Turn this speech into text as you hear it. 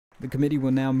The committee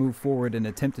will now move forward and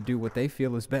attempt to do what they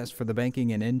feel is best for the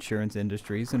banking and insurance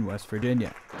industries in West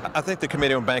Virginia. I think the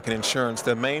Committee on Banking and Insurance,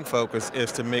 their main focus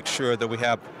is to make sure that we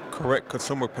have correct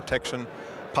consumer protection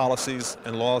policies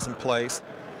and laws in place.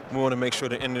 We want to make sure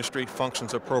the industry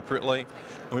functions appropriately,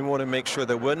 and we want to make sure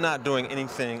that we're not doing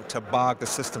anything to bog the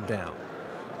system down.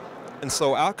 And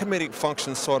so our committee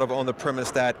functions sort of on the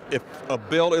premise that if a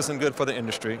bill isn't good for the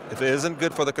industry, if it isn't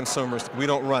good for the consumers, we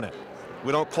don't run it.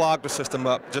 We don't clog the system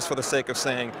up just for the sake of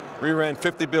saying, we ran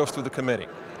 50 bills through the committee.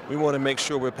 We want to make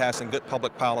sure we're passing good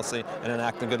public policy and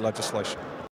enacting good legislation.